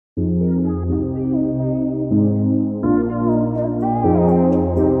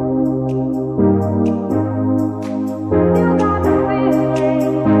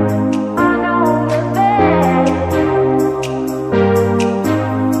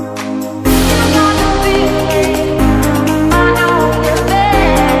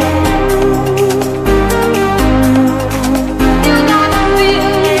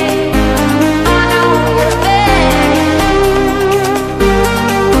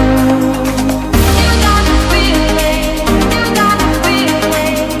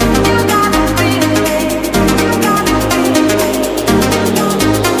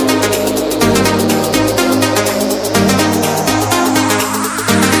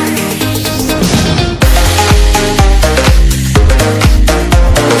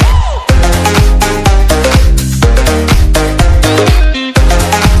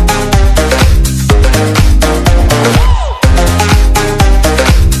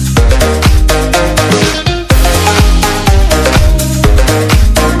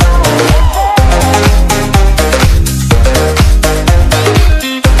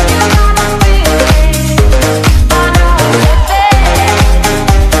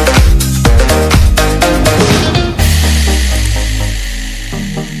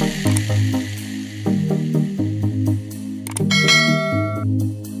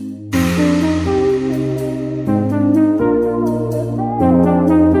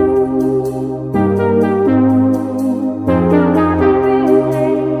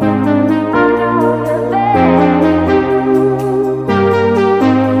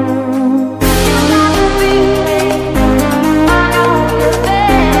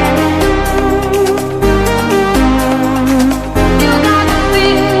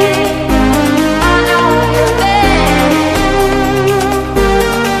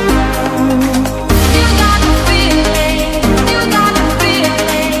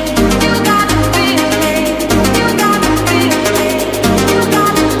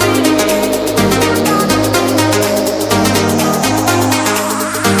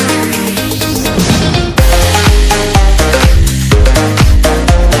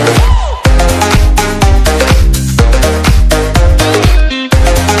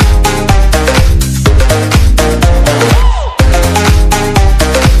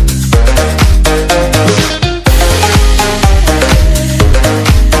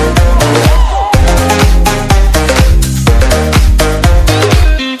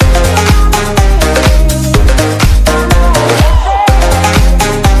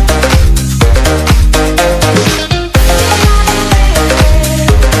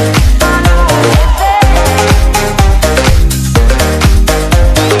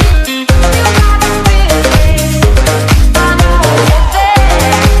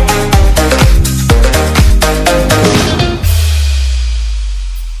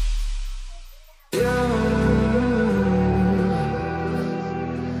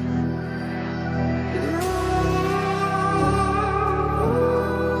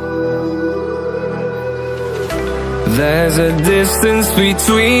There's a distance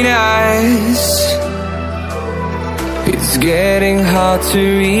between us. It's getting hard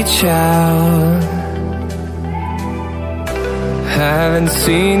to reach out. Haven't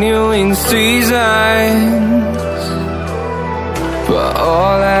seen you in seasons, but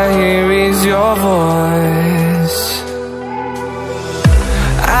all I hear is your voice.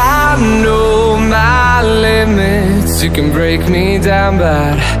 I know my limits, you can break me down,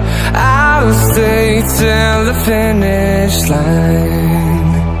 but I'll stay till the finish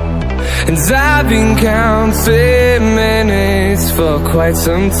line. And I've been counting minutes for quite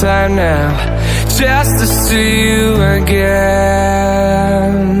some time now, just to see you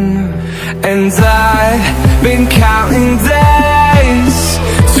again. And I've been counting days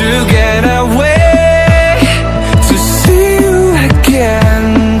to get away, to see you again,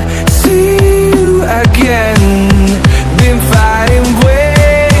 see you again. Been finding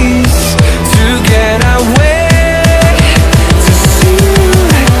ways to get away, to see you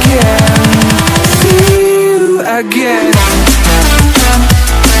again, see you again.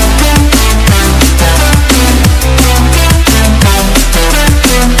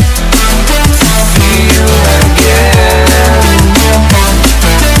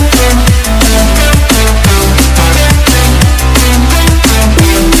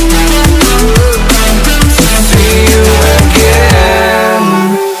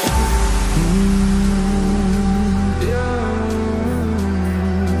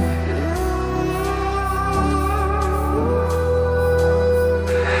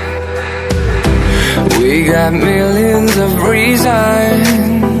 We got millions of reasons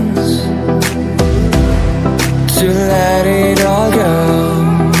to let it all go.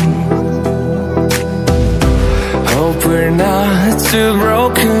 Hope we're not too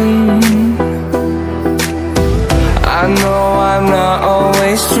broken. I know I'm not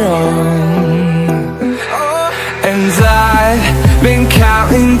always strong,